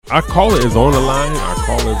Our caller is on the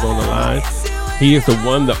line. He is the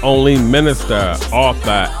one, the only minister,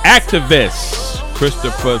 author, activist,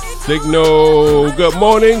 Christopher Signal. Good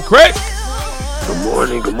morning, Chris.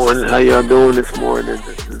 Good morning. How y'all doing this morning?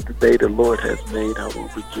 This is the day the Lord has made. I will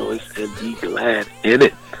rejoice and be glad in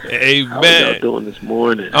it. Amen. How are y'all doing this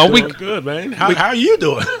morning? Oh, we good, man. How are you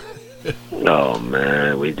doing? Oh,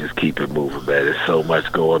 man, we just keep it moving, man. There's so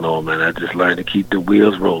much going on, man. I just learned to keep the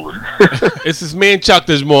wheels rolling. This is me and Chuck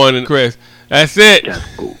this morning, Chris. That's it.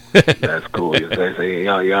 That's cool. They say,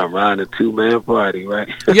 y'all riding a two-man party, right?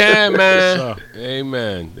 Yeah, man.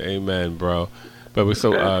 Amen, bro. But we're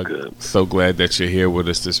so glad that you're here with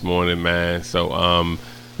us this morning, man. So,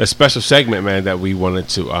 a special segment, man, that we wanted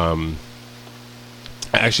to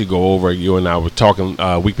actually go over. You and I were talking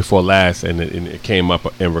week before last, and it came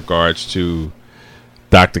up in regards to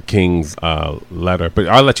Dr. King's letter. But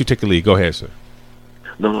I'll let you take the lead. Go ahead, sir.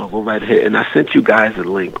 No, go right ahead. And I sent you guys a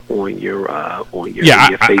link on your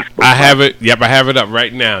Facebook. I have it. Yep, I have it up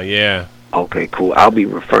right now. Yeah. Okay, cool. I'll be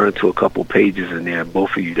referring to a couple pages in there.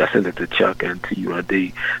 Both of you, I sent it to Chuck and to you,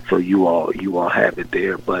 D, so you all have it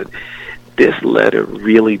there. But this letter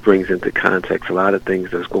really brings into context a lot of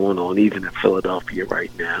things that's going on, even in Philadelphia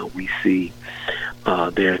right now. We see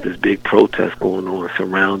there's this big protest going on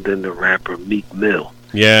surrounding the rapper Meek Mill.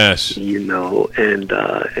 Yes.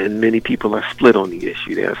 And many people are split on the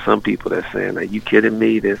issue. There are some people that are saying, are you kidding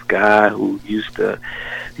me? This guy who used to,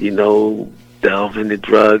 delve into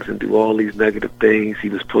drugs and do all these negative things. He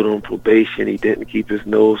was put on probation. He didn't keep his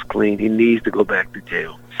nose clean. He needs to go back to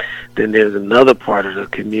jail. Then there's another part of the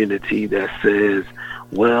community that says,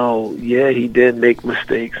 well, yeah, he did make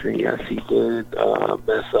mistakes, and yes, he did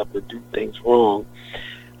mess up and do things wrong.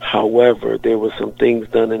 However, there were some things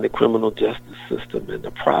done in the criminal justice system in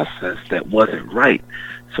the process that wasn't right.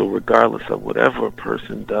 So regardless of whatever a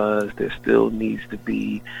person does, there still needs to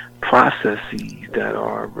be processes that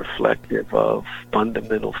are reflective of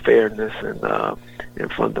fundamental fairness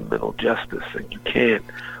and fundamental justice. And you can't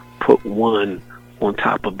put one on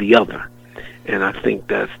top of the other. And I think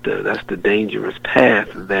that's the dangerous path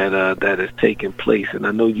that is taking place. And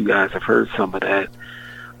I know you guys have heard some of that.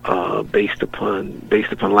 Based upon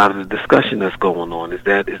a lot of the discussion that's going on. Is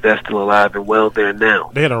that still alive and well there now?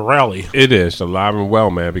 They had a rally. It is alive and well,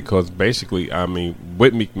 man, because basically, I mean,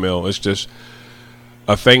 with Meek Mill, it's just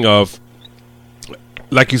a thing of,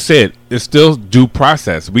 like you said, it's still due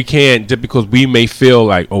process. We can't, just because we may feel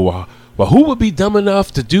like, well, who would be dumb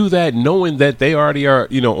enough to do that knowing that they already are,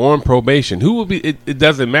 on probation? Who would be, it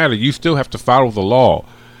doesn't matter. You still have to follow the law.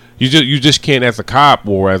 You just can't, as a cop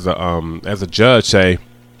or as a judge, say,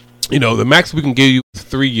 the max we can give you is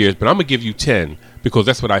 3 years, but I'm going to give you 10 because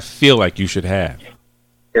that's what I feel like you should have.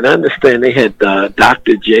 And I understand they had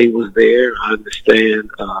Dr. J was there. I understand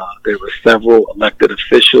there were several elected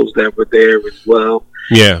officials that were there as well.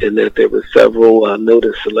 Yeah. And that there were several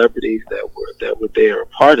noted celebrities that were there, a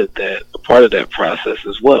part of that process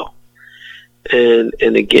as well. And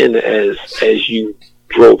again, as you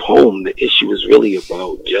drove home, the issue is really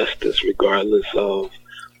about justice, regardless of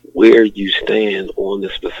where you stand on the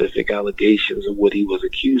specific allegations of what he was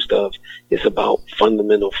accused of. It's about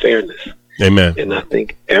fundamental fairness. Amen. And I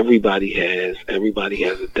think everybody has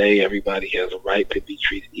a day, everybody has a right to be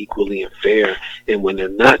treated equally and fair. And when they're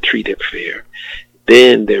not treated fair,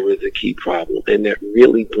 then there is a key problem. And that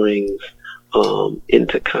really brings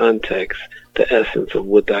into context the essence of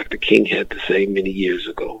what Dr. King had to say many years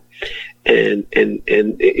ago. And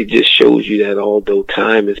it just shows you that although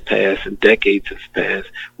time has passed and decades has passed,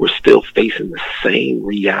 we're still facing the same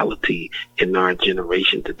reality in our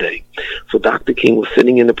generation today. So Dr. King was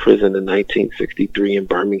sitting in the prison in 1963 in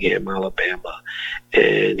Birmingham, Alabama,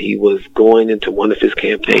 and he was going into one of his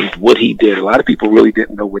campaigns. What he did, a lot of people really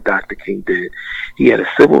didn't know what Dr. King did. He had a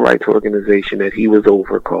civil rights organization that he was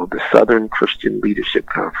over called the Southern Christian Leadership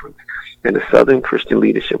Conference. And the Southern Christian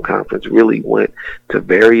Leadership Conference really went to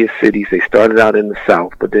various cities. They started out in the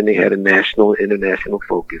South, but then they had a national and international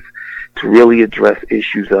focus to really address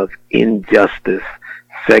issues of injustice,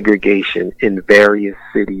 segregation in various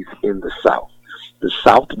cities in the South. The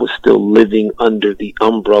South was still living under the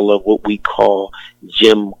umbrella of what we call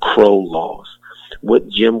Jim Crow laws. What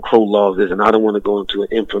Jim Crow laws is, and I don't want to go into an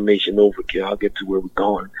information overkill. I'll get to where we're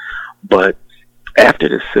going. But after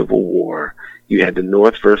the Civil War, you had the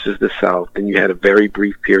North versus the South, and you had a very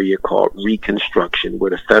brief period called Reconstruction,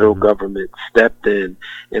 where the federal government stepped in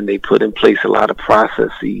and they put in place a lot of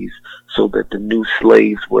processes so that the new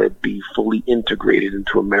slaves would be fully integrated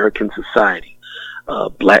into American society.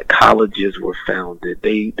 Black colleges were founded.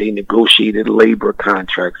 They negotiated labor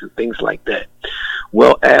contracts and things like that.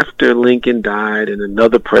 Well, after Lincoln died and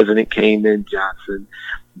another president came in, Johnson,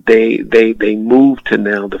 they moved to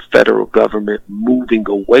now the federal government moving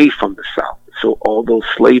away from the South. So although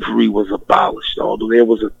slavery was abolished, although there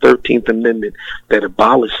was a 13th Amendment that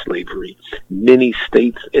abolished slavery, many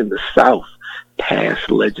states in the South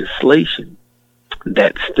passed legislation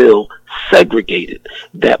that still segregated.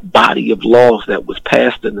 That body of laws that was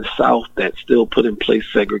passed in the South that still put in place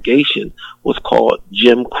segregation was called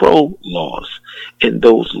Jim Crow laws. And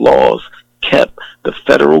those laws kept the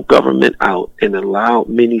federal government out and allowed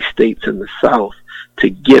many states in the South to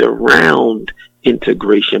get around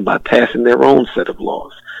integration by passing their own set of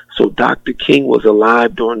laws. So Dr. King was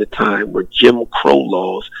alive during the time where Jim Crow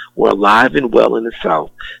laws were alive and well in the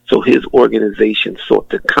South. So his organization sought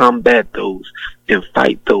to combat those and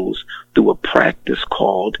fight those through a practice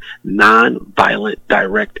called nonviolent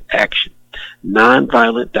direct action.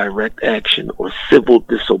 Nonviolent direct action, or civil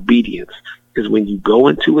disobedience, is when you go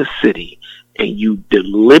into a city and you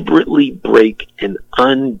deliberately break an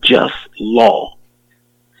unjust law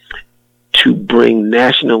to bring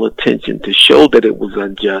national attention, to show that it was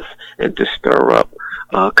unjust, and to stir up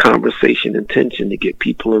conversation and tension to get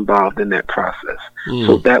people involved in that process.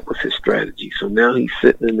 So that was his strategy. So now he's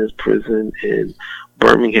sitting in this prison in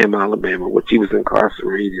Birmingham, Alabama, which he was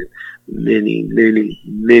incarcerated many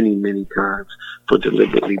times for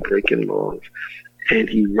deliberately breaking laws. And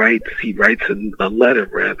he writes a letter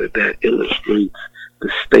rather that illustrates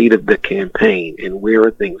the state of the campaign and where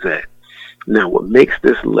are things at. Now, what makes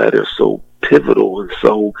this letter so pivotal and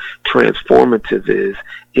so transformative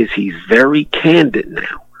is he's very candid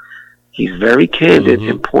now. He's very candid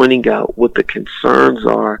in pointing out what the concerns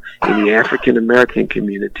are in the African American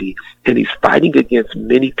community, and he's fighting against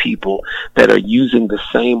many people that are using the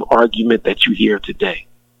same argument that you hear today.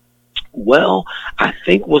 Well, I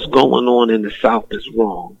think what's going on in the South is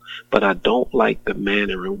wrong, but I don't like the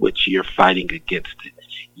manner in which you're fighting against it.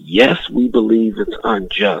 Yes, we believe it's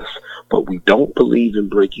unjust, but we don't believe in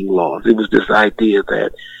breaking laws. It was this idea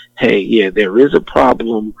that, hey, yeah, there is a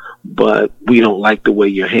problem, but we don't like the way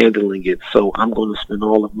you're handling it, so I'm going to spend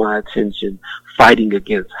all of my attention fighting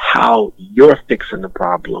against how you're fixing the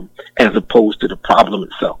problem as opposed to the problem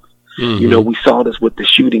itself. You know, we saw this with the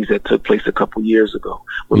shootings that took place a couple years ago,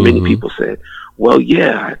 where many people said, well,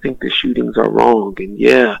 yeah, I think the shootings are wrong, and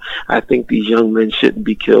yeah, I think these young men shouldn't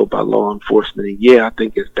be killed by law enforcement, and yeah, I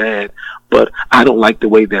think it's bad, but I don't like the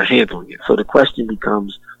way they're handling it. So the question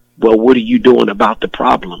becomes, well, what are you doing about the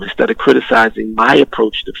problem? Instead of criticizing my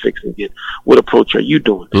approach to fixing it, what approach are you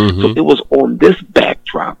doing? So it was on this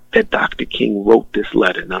backdrop that Dr. King wrote this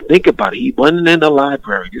letter. Now think about it. He wasn't in the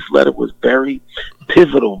library. This letter was very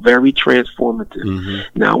pivotal, very transformative.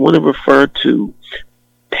 Now I want to refer to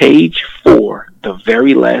page 4, the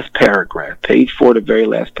very last paragraph. Page 4, the very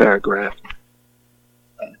last paragraph.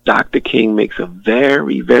 Dr. King makes a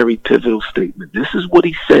very, very pivotal statement. This is what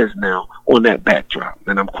he says now on that backdrop,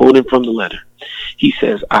 and I'm quoting from the letter. He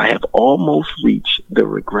says, I have almost reached the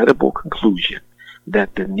regrettable conclusion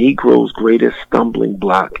that the Negro's greatest stumbling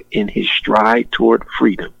block in his stride toward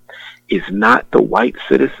freedom is not the white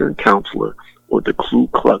citizen counselor or the Ku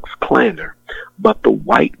Klux Klaner, but the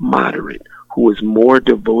white moderate who is more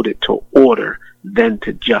devoted to order than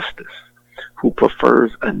to justice, who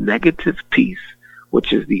prefers a negative peace,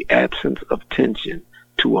 which is the absence of tension,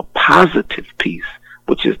 to a positive peace,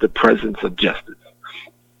 which is the presence of justice.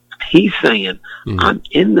 He's saying, I'm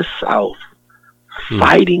in the South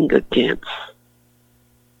fighting against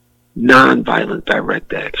nonviolent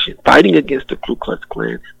direct action, fighting against the Ku Klux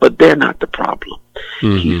Klan, but they're not the problem.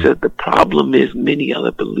 He said the problem is many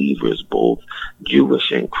other believers, both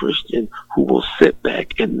Jewish and Christian, who will sit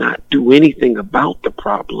back and not do anything about the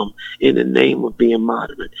problem in the name of being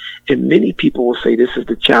moderate. And many people will say this is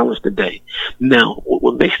the challenge today. Now,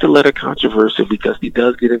 what makes the letter controversial, because he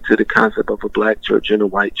does get into the concept of a black church and a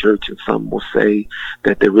white church, and some will say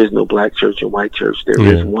that there is no black church and white church. There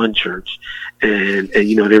is one church, and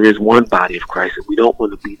you know, there is one body of Christ, and we don't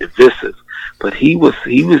want to be divisive. But he was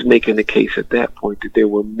making the case at that point that there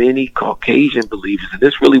were many Caucasian believers, and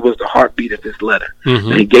this really was the heartbeat of his letter.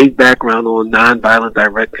 And he gave background on nonviolent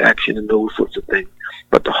direct action and those sorts of things.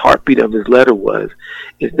 But the heartbeat of his letter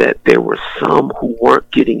is that there were some who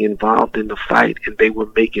weren't getting involved in the fight, and they were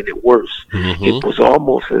making it worse. It was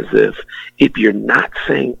almost as if you're not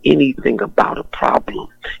saying anything about a problem,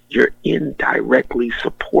 you're indirectly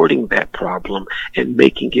supporting that problem and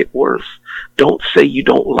making it worse. Don't say you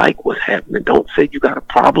don't like what's happening. Don't say you got a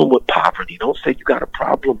problem with poverty. Don't say you got a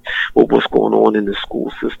problem with what's going on in the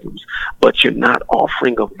school systems. But you're not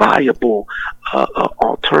offering a viable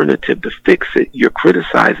alternative to fix it. You're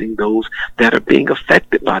criticizing those that are being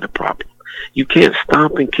affected by the problem. You can't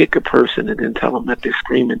stomp and kick a person and then tell them that they're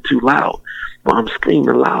screaming too loud. Well, I'm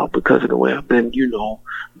screaming loud because of the way I've been,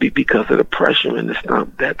 because of the pressure and the stuff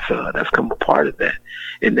that's come a part of that.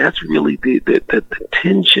 And that's really the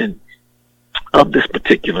tension of this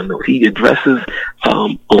particular note. He addresses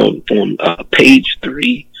on page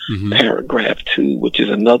 3, paragraph 2, which is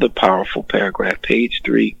another powerful paragraph. Page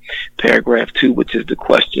 3, paragraph 2, which is the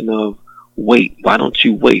question of wait. Why don't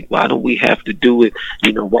you wait? Why don't we have to do it?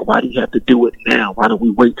 Why do you have to do it now? Why don't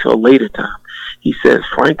we wait till a later time? He says,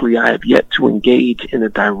 frankly, I have yet to engage in a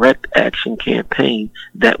direct action campaign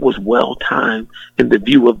that was well timed in the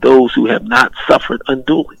view of those who have not suffered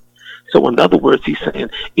unduly. So in other words, he's saying,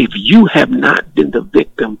 if you have not been the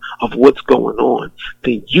victim of what's going on,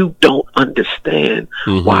 then you don't understand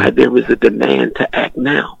why there is a demand to act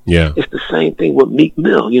now. Yeah. It's the same thing with Meek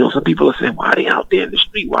Mill. Some people are saying, why are they out there in the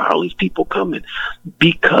street? Why are all these people coming?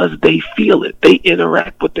 Because they feel it. They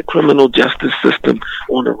interact with the criminal justice system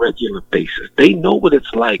on a regular basis. They know what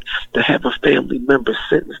it's like to have a family member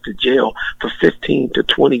sentenced to jail for 15 to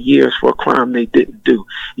 20 years for a crime they didn't do.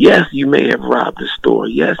 Yes, you may have robbed a store.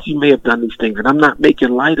 Yes, you may have done these things, and I'm not making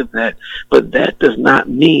light of that, but that does not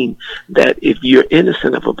mean that if you're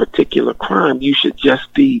innocent of a particular crime, you should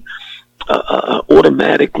just be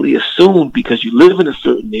automatically assumed because you live in a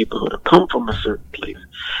certain neighborhood or come from a certain place.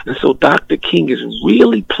 And so Dr. King is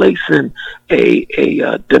really placing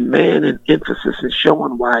a demand and emphasis and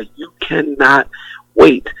showing why you cannot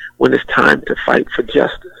wait when it's time to fight for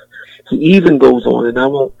justice. He even goes on, and I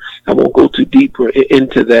won't go too deeper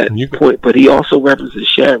into that point, but he also references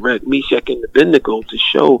Shadrach, Meshach, and Abednego to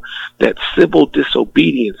show that civil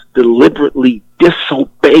disobedience, deliberately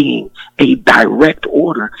disobeying a direct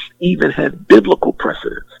order, even has biblical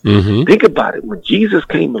precedence. Think about it. When Jesus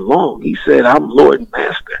came along, he said, I'm Lord and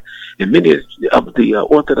Master. And many of the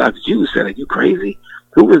Orthodox Jews said, are you crazy?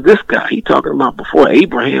 Who was this guy? He talking about before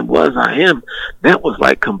Abraham was, I am. That was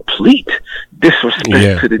like complete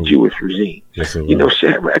disrespect to the Jewish regime. Yes,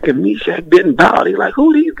 Shadrach and Meshach didn't bow. They like,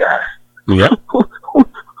 who these guys? Yeah.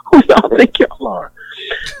 who y'all think y'all are?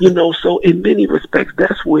 So in many respects,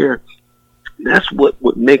 that's what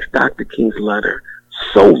makes Dr. King's letter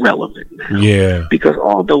so relevant now. Yeah. Because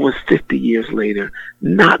although it's 50 years later,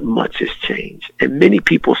 not much has changed. And many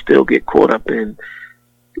people still get caught up in,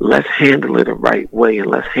 let's handle it a right way and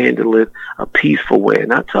let's handle it a peaceful way.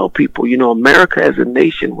 And I tell people, America as a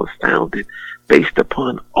nation was founded based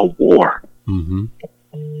upon a war.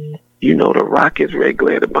 The rockets, red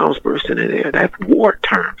glare, the bombs bursting in the air. That's war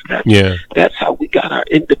terms. That's how we got our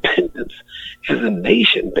independence as a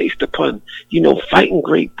nation, based upon, fighting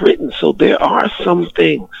Great Britain. So there are some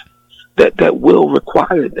things that will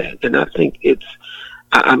require that. And I think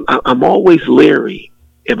I'm always leery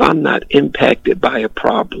if I'm not impacted by a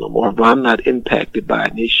problem or if I'm not impacted by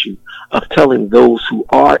an issue of telling those who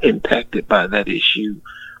are impacted by that issue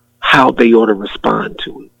how they ought to respond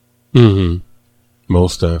to it.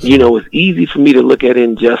 Most definitely. It's easy for me to look at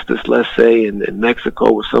injustice, let's say, in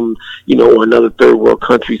Mexico or some, or another third world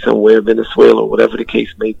country somewhere, Venezuela or whatever the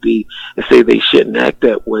case may be, and say they shouldn't act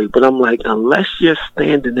that way. But I'm like, unless you're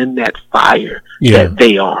standing in that fire that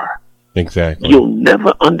they are, exactly, you'll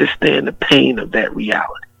never understand the pain of that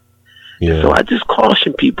reality. Yeah. So I just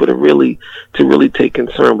caution people to really take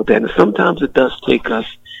concern with that. And sometimes it does take us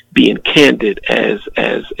being candid, as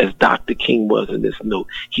Dr. King was in this note.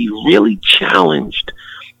 He really challenged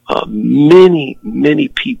many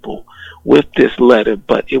people with this letter,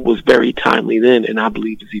 but it was very timely then, and I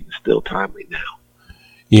believe it's even still timely now.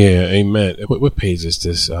 Yeah, amen. What page is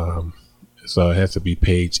this? So it has to be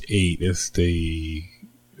page 8. It's the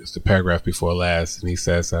paragraph before last, and he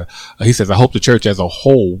says, I hope the church as a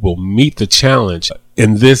whole will meet the challenge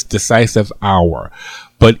in this decisive hour.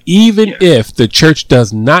 But even if the church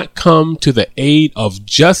does not come to the aid of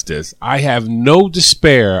justice, I have no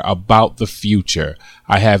despair about the future.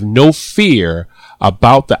 I have no fear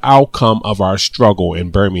about the outcome of our struggle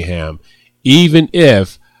in Birmingham, even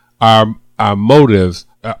if our motives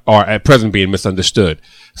are at present being misunderstood.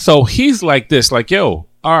 So he's like this, like, yo,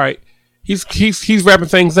 all right. He's wrapping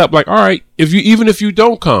things up like, all right, even if you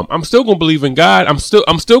don't come, I'm still going to believe in God. I'm still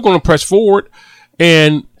going to press forward.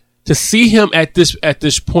 And to see him at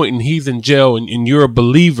this point, and he's in jail, and you're a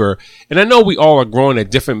believer. And I know we all are growing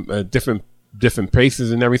at different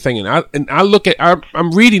paces and everything. And I look at,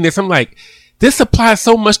 I'm reading this. I'm like, this applies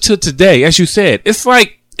so much to today. As you said, it's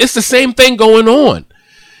like, it's the same thing going on.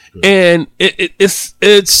 And it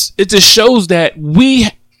just shows that we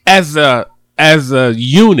as a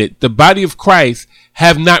unit, the body of Christ,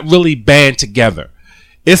 have not really band together.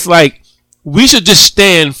 It's like we should just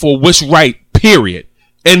stand for what's right, period.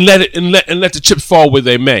 and let the chips fall where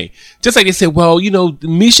they may. Just like they said, well, you know,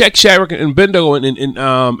 Meshach, Shadrach, and Abednego,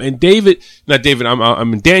 and David, not David,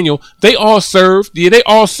 I'm Daniel. They all served. Yeah, they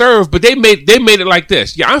all served, but they made it like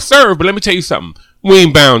this. Yeah, I served, but let me tell you something. We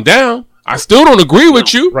ain't bound down. I still don't agree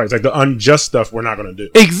with you. Right, it's like the unjust stuff we're not going to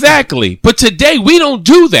do. Exactly. But today we don't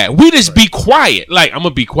do that. We just be quiet. Like, I'm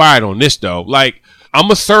gonna be quiet on this though. Like, I'm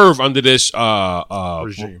gonna serve under this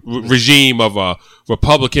regime of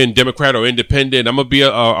Republican, Democrat, or Independent. I'm gonna be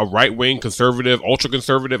a right wing, conservative, ultra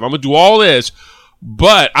conservative. I'm gonna do all this,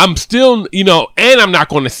 but I'm still, you know, and I'm not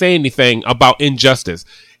going to say anything about injustice.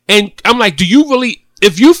 And I'm like, do you really?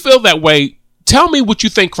 If you feel that way, tell me what you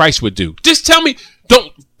think Christ would do. Just tell me.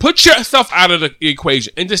 Don't put yourself out of the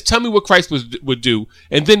equation and just tell me what Christ would do.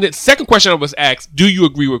 And then the second question I was asked: do you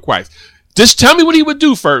agree with Christ? Just tell me what he would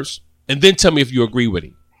do first. And then tell me if you agree with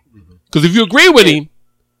him. Because if you agree with him,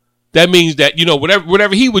 that means that, you know,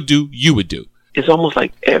 whatever he would do, you would do. It's almost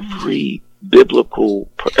like every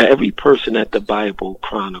person that the Bible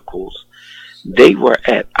chronicles, they were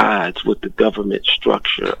at odds with the government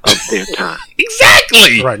structure of their time.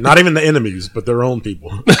 Exactly. Right. Not even the enemies, but their own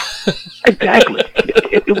people. Exactly.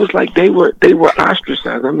 It was like they were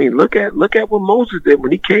ostracized. I mean, look at what Moses did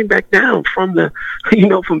when he came back down from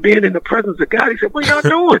from being in the presence of God. He said, "What y'all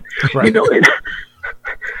doing?" Right. You know, and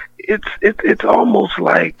it's almost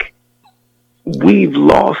like we've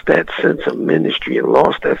lost that sense of ministry and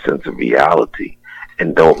lost that sense of reality,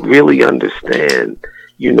 and don't really understand.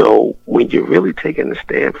 You know, when you're really taking a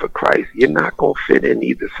stand for Christ, you're not going to fit in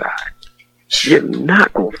either side. You're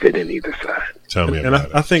not going to fit in either side. Tell me about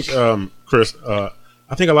it. I think, Chris,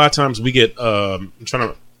 I think a lot of times we get, I'm trying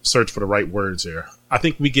to search for the right words here. I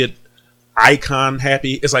think we get icon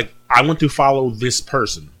happy. It's like, I want to follow this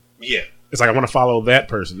person. Yeah. It's like, I want to follow that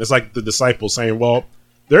person. It's like the disciples saying, well,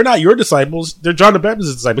 they're not your disciples. They're John the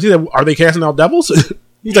Baptist's disciples. He said, are they casting out devils?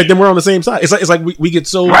 He's like, then we're on the same side. It's like we get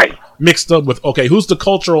so mixed up with, okay, who's the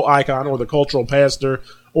cultural icon or the cultural pastor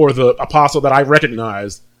or the apostle that I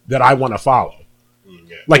recognize that I want to follow?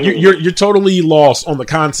 Yeah. Like you're totally lost on the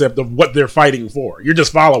concept of what they're fighting for. You're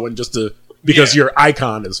just following because your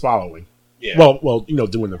icon is following. Yeah. Well, you know,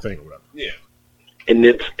 doing the thing or whatever. Yeah.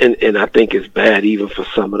 And I think it's bad even for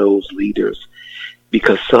some of those leaders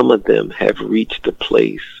because some of them have reached a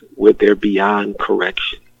place where they're beyond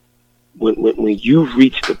correction. When you've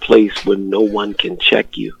reached a place where no one can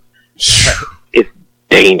check you, it's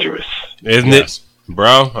dangerous, isn't it,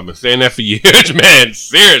 bro? I've been saying that for years, man.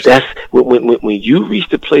 Seriously, that's when you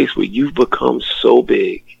reach a place where you've become so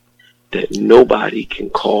big that nobody can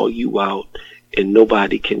call you out and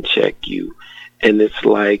nobody can check you, and it's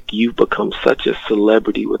like you've become such a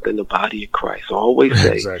celebrity within the body of Christ. I always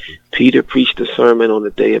say, exactly. Peter preached a sermon on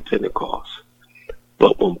the day of Pentecost,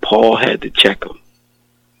 but when Paul had to check him.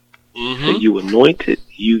 Mm-hmm. So you anointed,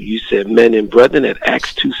 you said, men and brethren, that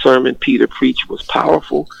Acts 2 sermon Peter preached was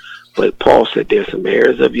powerful, but Paul said there's some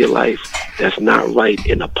areas of your life that's not right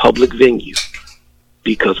in a public venue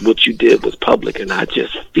because what you did was public, and I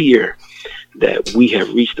just fear that we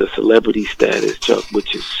have reached a celebrity status, Chuck,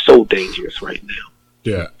 which is so dangerous right now.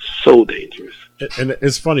 Yeah. So dangerous. And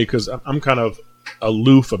it's funny because I'm kind of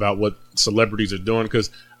aloof about what celebrities are doing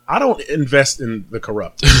because I don't invest in the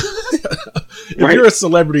corrupt. If you're a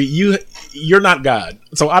celebrity, you're not God.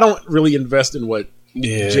 So I don't really invest in what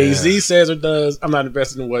Jay-Z says or does. I'm not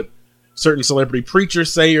invested in what certain celebrity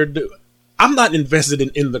preachers say or do. I'm not invested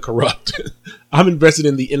in the corrupt. I'm invested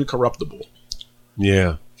in the incorruptible.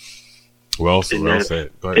 Yeah. Well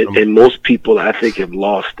said. And most people, I think, have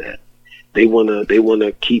lost that. They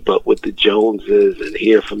wanna keep up with the Joneses and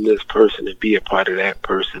hear from this person and be a part of that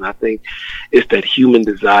person. I think it's that human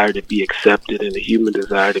desire to be accepted and the human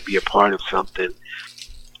desire to be a part of something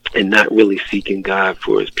and not really seeking God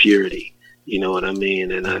for his purity. You know what I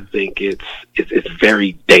mean? And I think it's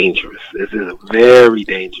very dangerous. This is a very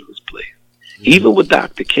dangerous place. Even with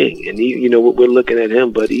Dr. King, and we're looking at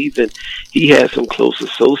him, but even he had some close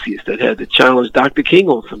associates that had to challenge Dr. King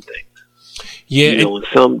on some things. Yeah, and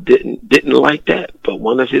some didn't like that. But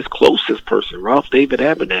one of his closest person, Ralph David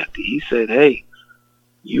Abernathy, he said, "Hey,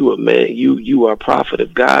 you are a prophet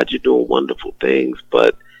of God. You're doing wonderful things,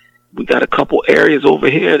 but we got a couple areas over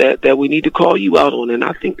here that we need to call you out on." And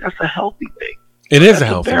I think that's a healthy thing. It is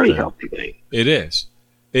a very healthy thing. It is.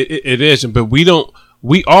 It is. But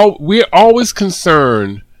we're always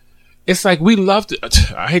concerned. It's like we love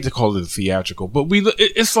to. I hate to call it theatrical, but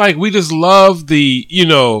it's like we just love the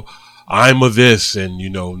I'm of this, and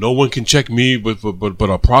no one can check me, but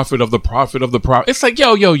a prophet of the prophet of the prophet. It's like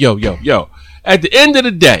yo. At the end of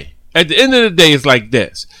the day, it's like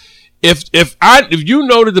this. If you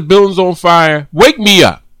know that the building's on fire, wake me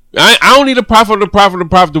up. I don't need a prophet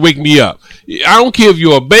to wake me up. I don't care if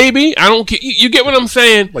you're a baby. I don't care. You get what I'm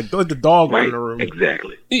saying? Like the dog in the room.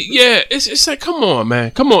 Exactly. Yeah, it's like, come on,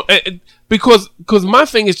 man. Come on. Because my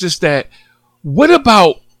thing is just that, what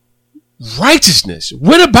about righteousness?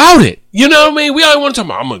 What about it? You know what I mean? We always want to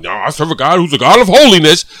talk about, I serve a God who's a God of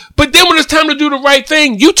holiness. But then when it's time to do the right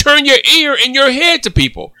thing, you turn your ear and your head to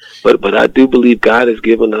people. But I do believe God has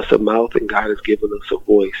given us a mouth and God has given us a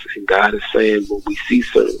voice. And God is saying when we see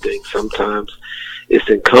certain things, sometimes it's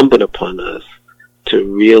incumbent upon us to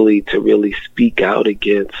really speak out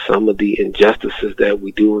against some of the injustices that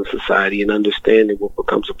we do in society and understanding what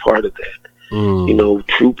becomes a part of that. You know,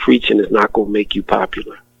 true preaching is not going to make you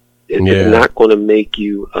popular. It's not going to make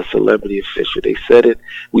you a celebrity official. They said it.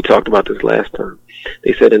 We talked about this last time.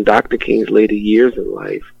 They said in Dr. King's later years in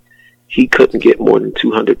life, he couldn't get more than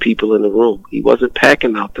 200 people in the room. He wasn't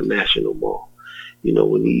packing out the National Mall. You know,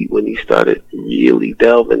 when he started really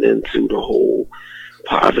delving into the whole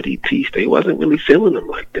poverty piece, they wasn't really feeling him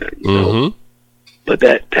like that. You know, but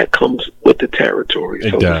that comes with the territory.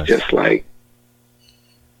 So it's just like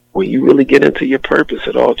when you really get into your purpose,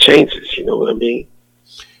 it all changes. You know what I mean?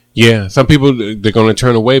 Yeah, some people, they're going to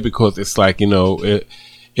turn away because it's like, you know,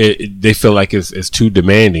 they feel like it's too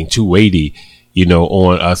demanding, too weighty, you know,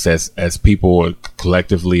 on us as people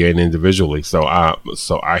collectively and individually. So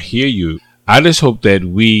I hear you. I just hope that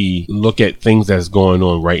we look at things that's going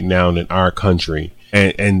on right now in our country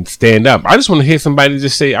and stand up. I just want to hear somebody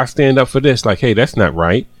just say, I stand up for this. Like, hey, that's not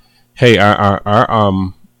right. Hey,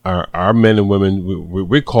 our men and women,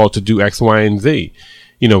 we're called to do X, Y, and Z.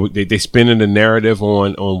 You know, they spinning the narrative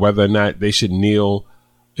on whether or not they should kneel,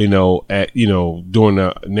 you know, during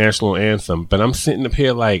the national anthem. But I'm sitting up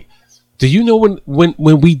here like, do you know when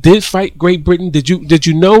we did fight Great Britain? Did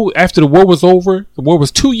you know after the war was over? The war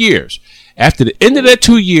was 2 years. After the end of that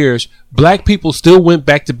 2 years, black people still went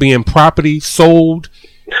back to being property, sold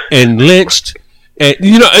and lynched. And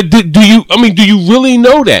you know, do you really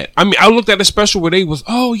know that? I mean, I looked at a special where they was,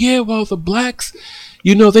 oh yeah, well the blacks,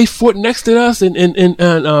 you know, they fought next to us and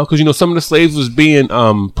because you know some of the slaves was being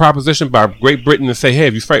propositioned by Great Britain to say, hey,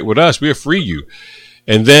 if you fight with us, we'll free you.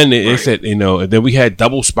 And then they said, you know, and then we had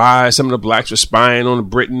double spies. Some of the blacks were spying on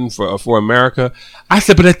Britain for America. I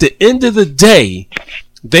said, but at the end of the day,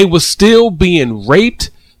 they were still being raped.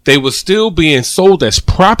 They were still being sold as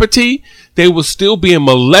property. They were still being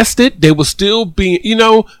molested. They were still being, you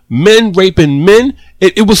know, men raping men.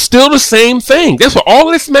 It was still the same thing. That's where all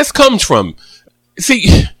this mess comes from. See,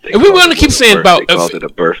 if we want to keep saying about... They called it a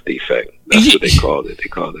birth defect. That's what they called it. They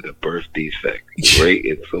called it a birth defect. Great,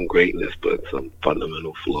 it's some greatness, but some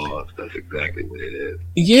fundamental flaws. That's exactly what it is.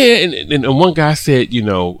 Yeah, and one guy said, you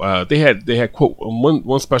know, they had quote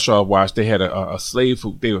one special I watched. They had a slave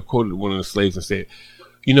who they quoted one of the slaves and said,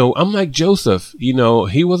 you know, I'm like Joseph. You know,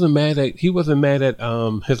 he wasn't mad at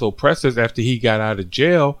his oppressors after he got out of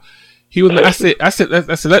jail. He was. I said,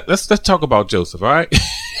 let's talk about Joseph. All right.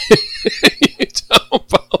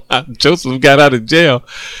 Joseph got out of jail.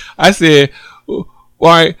 I said, all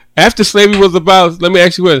right, after slavery was about, let me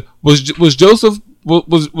ask you what, was Joseph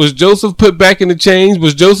put back in the chains?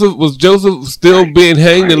 Was Joseph still being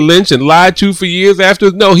hanged and lynched and lied to for years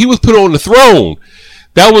after? No, he was put on the throne.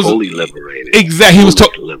 That was totally liberated. Exactly. He was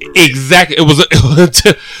liberated. Exactly. It was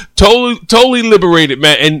totally liberated,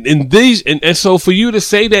 man. And so for you to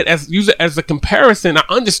say that as a comparison, I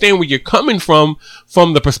understand where you're coming from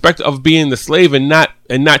the perspective of being the slave and not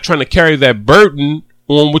trying to carry that burden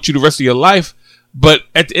on with you the rest of your life. But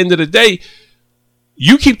at the end of the day,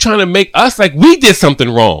 you keep trying to make us like we did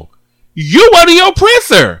something wrong. You are the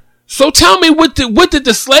oppressor. So tell me, what did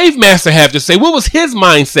the slave master have to say? What was his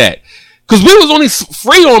mindset? Because we was only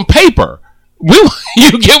free on paper. You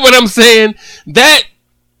get what I'm saying? That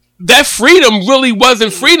freedom really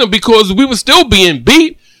wasn't freedom because we were still being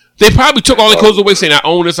beat. They probably took all their clothes away saying, I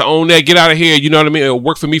own this, I own that, get out of here. You know what I mean? It'll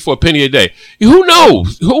work for me for a penny a day. Who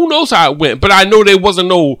knows? Who knows how it went? But I know there wasn't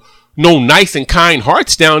no nice and kind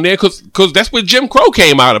hearts down there because that's where Jim Crow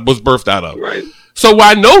was birthed out of. Right. So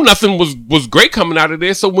I know nothing was great coming out of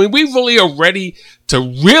there. So when we really are ready to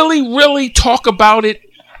really, really talk about it,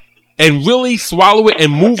 and really swallow it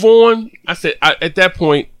and move on, I said, at that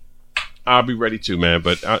point, I'll be ready to, man.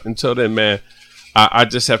 But until then, man, I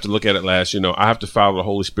just have to look at it last. You know, I have to follow the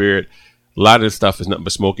Holy Spirit. A lot of this stuff is nothing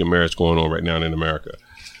but smoke and mirrors going on right now in America.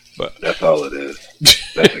 But that's all it is.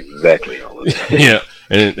 That's exactly all it is. Yeah,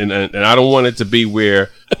 and I don't want it to be where...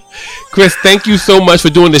 Chris, thank you so much for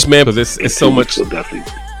doing this, man, because it's so much... We'll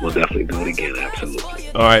definitely do it again, absolutely.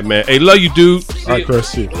 All right, man. Hey, love you, dude. All right,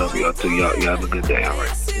 Chris. Love y'all too. Y'all have a good day, all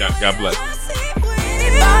right? God bless.